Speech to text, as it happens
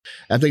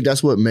I think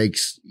that's what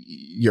makes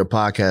your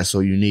podcast so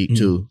unique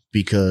too,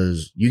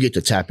 because you get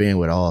to tap in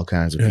with all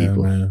kinds of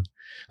people. Man.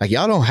 Like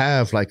y'all don't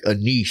have like a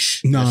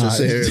niche. No,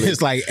 necessarily.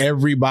 it's like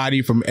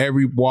everybody from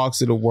every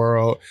walks of the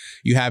world.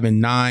 You having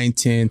 9,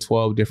 10,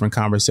 12 different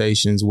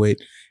conversations with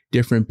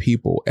different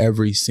people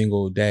every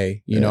single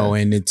day, you know,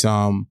 and it's,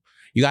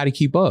 you got to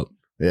keep up.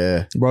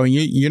 Yeah. Bro,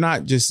 you're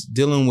not just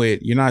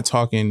you're not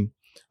talking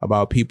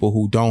about people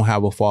who don't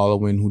have a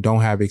following, who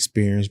don't have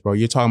experience, bro.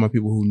 You're talking about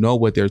people who know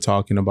what they're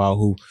talking about,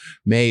 who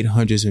made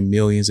hundreds of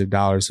millions of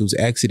dollars, who's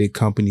exited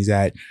companies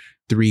at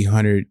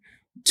 300,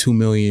 2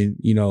 million,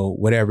 you know,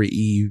 whatever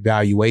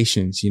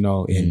valuations, you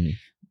know, and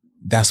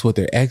that's what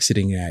they're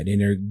exiting at, and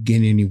they're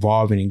getting and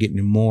evolving and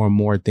getting more and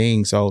more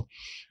things. So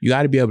you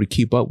got to be able to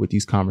keep up with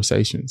these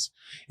conversations.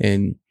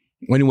 And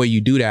one way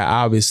you do that,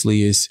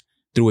 obviously, is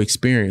through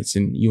experience.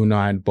 And you and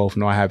I both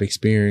know I have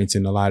experience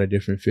in a lot of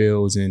different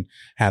fields and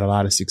had a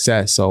lot of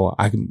success. So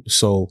I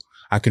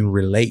can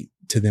relate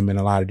to them in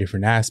a lot of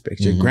different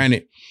aspects.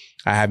 Granted,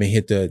 I haven't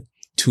hit the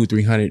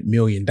 $200-300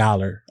 million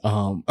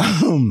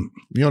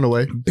you're on the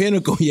way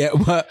pinnacle yet,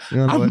 but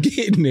I'm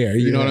getting there.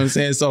 You know what I'm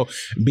saying? So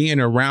being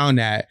around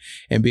that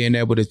and being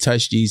able to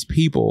touch these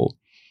people,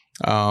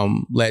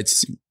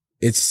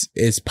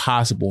 it's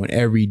possible, and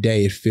every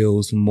day it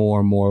feels more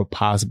and more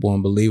possible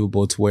and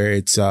believable to where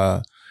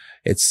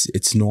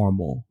it's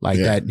normal. Like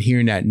that,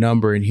 hearing that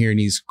number and hearing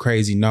these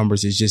crazy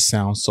numbers, it just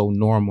sounds so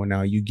normal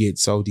now. You get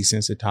so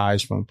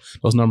desensitized from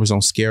those numbers,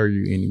 don't scare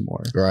you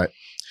anymore. Right.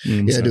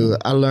 Dude,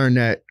 I learned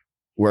that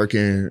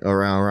working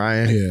around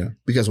Ryan. Yeah.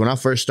 Because when I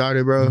first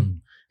started, bro,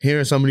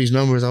 hearing some of these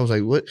numbers, I was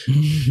like, what?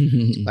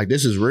 Like,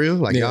 this is real?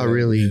 Like, y'all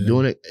really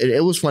doing it?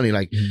 It was funny.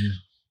 Like,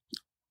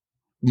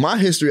 my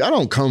history, I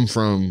don't come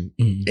from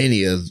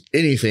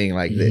anything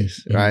like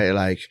this, right?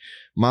 Like,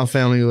 my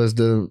family was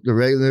the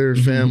regular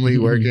family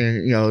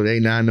working, you know, they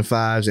 9 to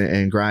 5s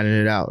and grinding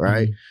it out,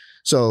 right?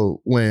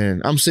 So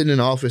when I'm sitting in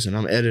the office and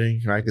I'm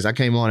editing, right? Because I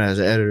came on as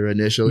an editor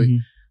initially.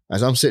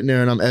 As I'm sitting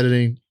there and I'm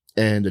editing,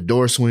 and the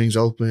door swings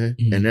open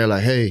and they're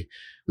like, hey,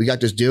 we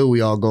got this deal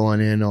we all going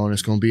in on.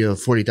 It's going to be a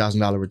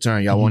 $40,000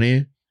 return. Y'all want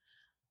in?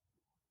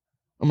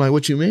 I'm like,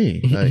 what you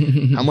mean? Like,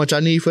 how much I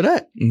need for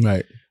that?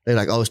 Right. They're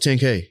like, oh, it's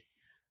 10K.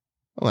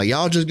 I'm like,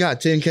 y'all just got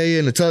 10K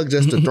in the tuck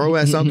just to throw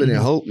at something and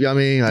hope. You know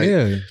what I mean?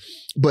 Like,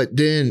 but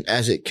then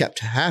as it kept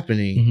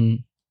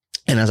happening,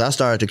 and as I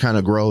started to kind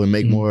of grow and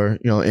make more,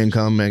 you know,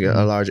 income, make a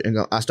larger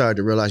income, I started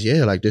to realize,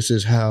 like, this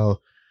is how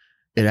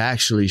it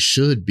actually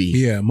should be.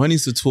 Yeah,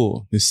 money's the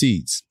tool, the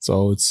seeds.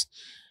 So it's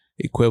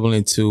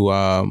equivalent to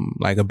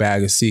like a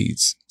bag of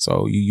seeds.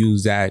 So you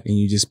use that and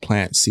you just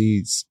plant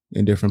seeds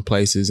in different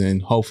places,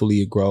 and hopefully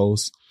it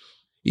grows.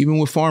 Even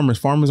with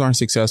farmers aren't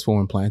successful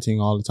in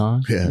planting all the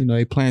time. Yeah. You know,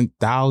 they plant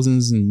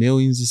thousands and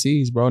millions of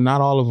seeds, bro.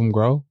 Not all of them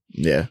grow.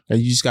 Yeah. And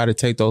you just got to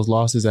take those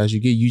losses as you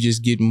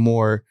get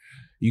more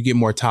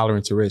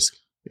tolerant to risk.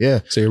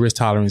 Yeah. So your risk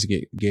tolerance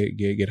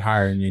get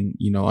higher, and then,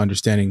 you know,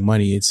 understanding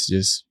money, it's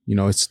just, you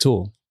know, it's a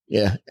tool.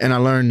 Yeah. And I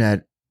learned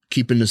that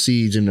keeping the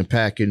seeds in the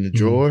pack in the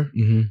drawer,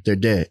 they're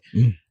dead.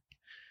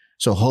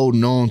 So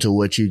holding on to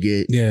what you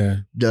get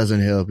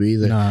doesn't help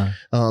either. Nah.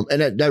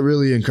 And that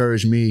really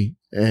encouraged me.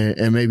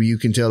 And maybe you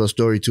can tell a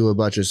story too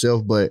about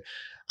yourself, but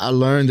I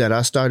learned that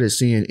I started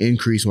seeing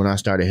increase when I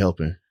started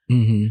helping.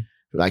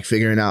 Like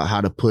figuring out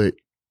how to put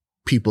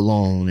people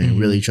on and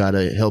really try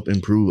to help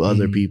improve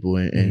other people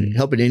and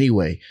help in any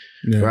way.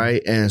 Yeah.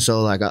 Right. And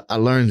so like I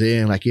learned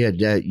then, like,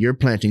 that you're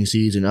planting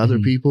seeds in other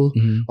people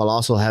while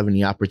also having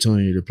the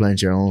opportunity to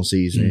plant your own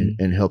seeds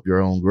and help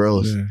your own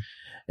growth. Yeah.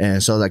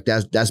 And so like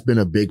that's been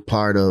a big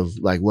part of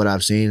like what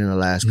I've seen in the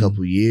last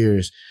couple of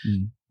years.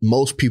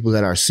 Most people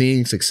that are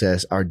seeing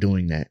success are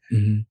doing that.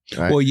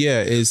 Right? Well,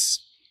 yeah,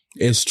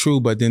 it's true,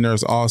 but then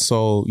there's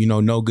also, you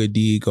know, no good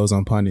deed goes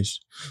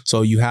unpunished.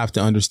 So you have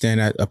to understand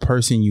that a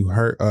person you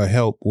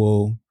help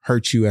will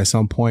hurt you at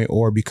some point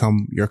or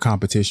become your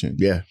competition.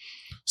 Yeah.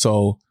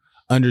 So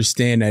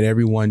understand that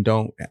everyone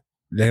don't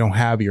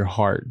have your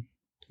heart.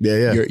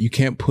 Yeah. You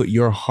can't put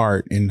your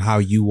heart and how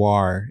you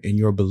are and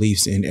your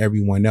beliefs in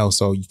everyone else.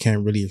 So you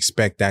can't really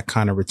expect that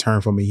kind of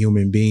return from a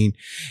human being.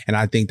 And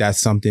I think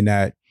that's something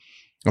that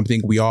I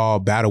think we all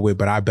battle with,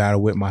 but I battle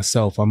with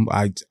myself.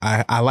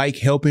 I like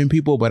helping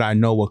people, but I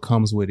know what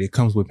comes with it. It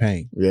comes with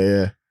pain.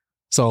 Yeah.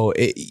 So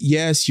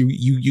yes,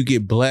 you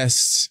get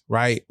blessed,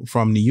 right,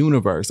 from the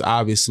universe,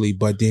 obviously,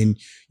 but then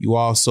you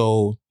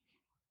also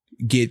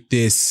get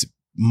this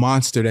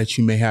monster that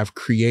you may have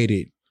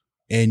created,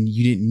 and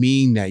you didn't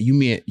mean that. You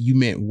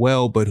meant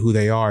well, but who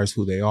they are is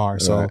who they are.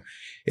 So right.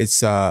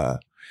 It's a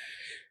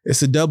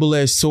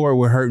double-edged sword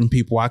with hurting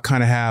people. I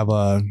kind of have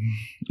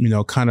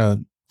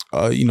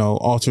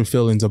altered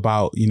feelings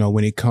about, you know,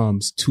 when it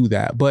comes to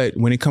that. But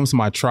when it comes to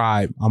my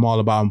tribe, I'm all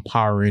about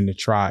empowering the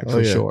tribe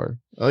for sure.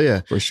 Oh,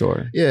 yeah. For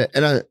sure. Yeah.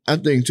 And I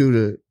think,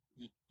 too,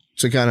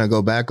 to kind of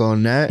go back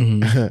on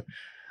that,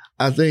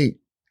 I think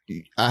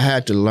I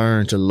had to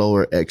learn to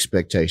lower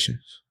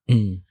expectations.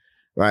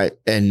 Right.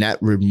 And that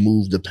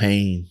removed the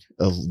pain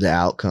of the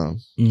outcome.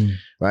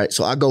 Right.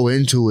 So I go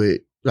into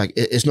it like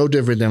it's no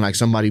different than like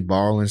somebody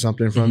borrowing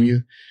something from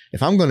you.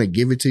 If I'm gonna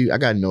give it to you, I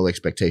got no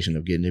expectation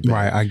of getting it back.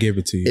 Right, I give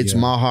it to you. It's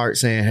my heart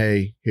saying,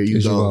 "Hey, here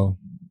you go.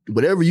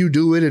 Whatever you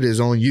do with it is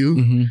on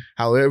you.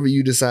 However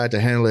you decide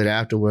to handle it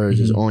afterwards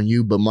is on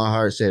you. But my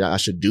heart said I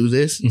should do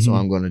this, so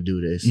I'm gonna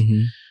do this."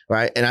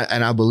 Right, and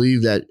I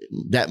believe that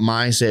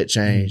mindset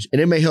change,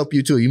 and it may help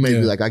you too. You may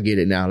be like, "I get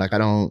it now. Like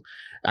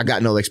I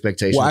got no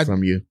expectation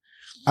from you."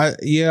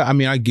 I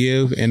mean, I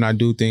give and I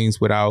do things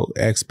without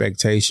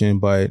expectation,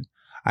 but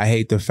I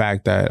hate the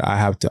fact that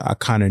I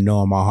kind of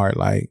know in my heart,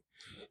 like,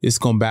 it's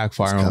going to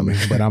backfire on me,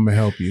 but I'm going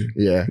to help you.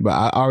 Yeah. But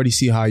I already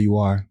see how you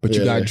are, but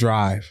you got to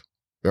drive.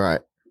 Right.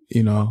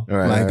 You know,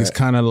 it's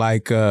kind of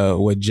like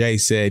what Jay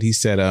said. He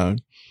said,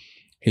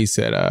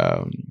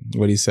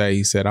 what he say?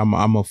 He said, I'm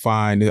going to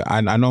find,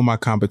 I know my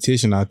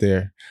competition out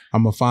there.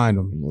 I'm going to find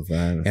them.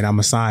 And I'm going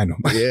to sign them.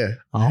 Yeah.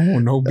 I don't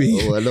want no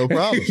beef. Well, no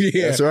problem.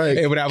 That's right.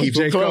 Hey, but that was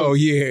J. Cole.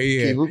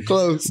 Yeah. Keep them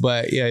close.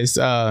 But yeah, it's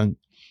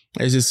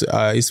just,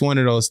 it's one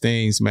of those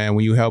things, man.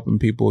 When you helping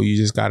people, you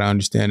just got to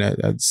understand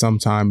that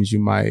sometimes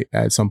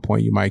at some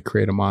point, you might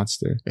create a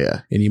monster.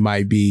 Yeah. And he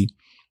might be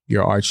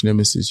your arch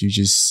nemesis. You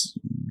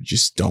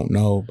just don't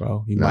know,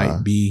 bro. He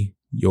might be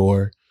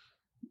your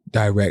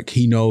direct.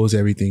 He knows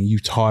everything. You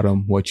taught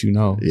him what you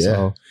know. Yeah.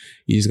 So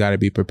you just got to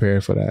be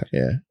prepared for that.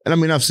 Yeah. And I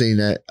mean, I've seen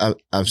that.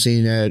 I've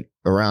seen that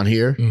around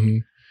here.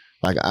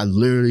 Like I've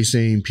literally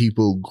seen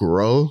people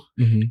grow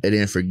and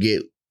then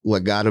forget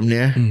what got them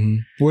there.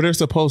 Well, they're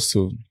supposed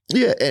to.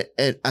 Yeah.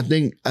 And I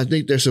think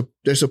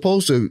they're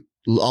supposed to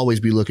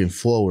always be looking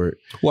forward.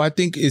 Well, I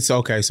think it's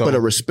okay. So, but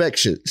a respect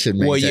should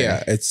maintain. Well,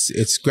 yeah,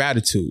 it's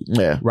gratitude.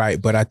 Yeah.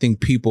 Right. But I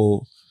think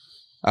people,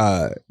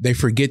 they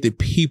forget the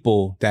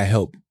people that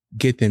help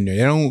get them there.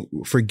 They don't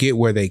forget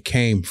where they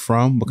came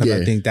from, because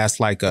I think that's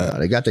like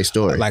they got their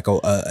story, like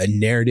a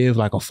narrative,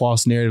 like a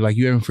false narrative. Like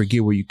you haven't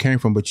forget where you came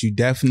from, but you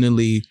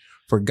definitely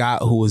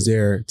forgot who was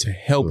there to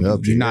help you.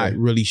 You're not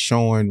really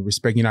showing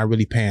respect. You're not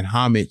really paying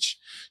homage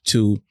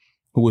to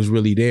who was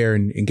really there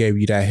and gave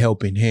you that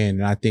helping hand.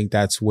 And I think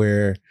that's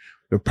where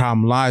the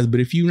problem lies.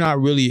 But if you're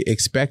not really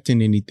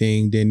expecting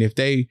anything, then if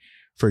they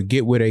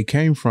forget where they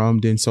came from,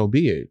 then so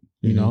be it.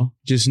 You know,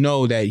 just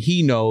know that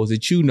he knows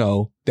that you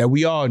know that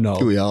we all know.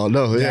 We all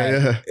know.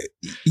 Yeah.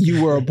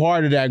 You were a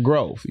part of that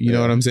growth. You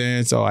know what I'm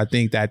saying? So I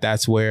think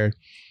that's where,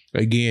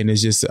 again,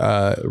 it's just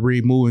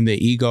removing the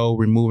ego,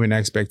 removing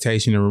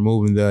expectation, and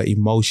removing the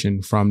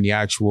emotion from the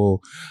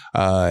actual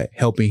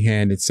helping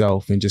hand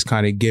itself, and just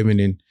kind of giving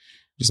and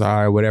just,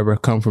 all right, whatever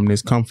come from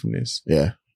this. Yeah.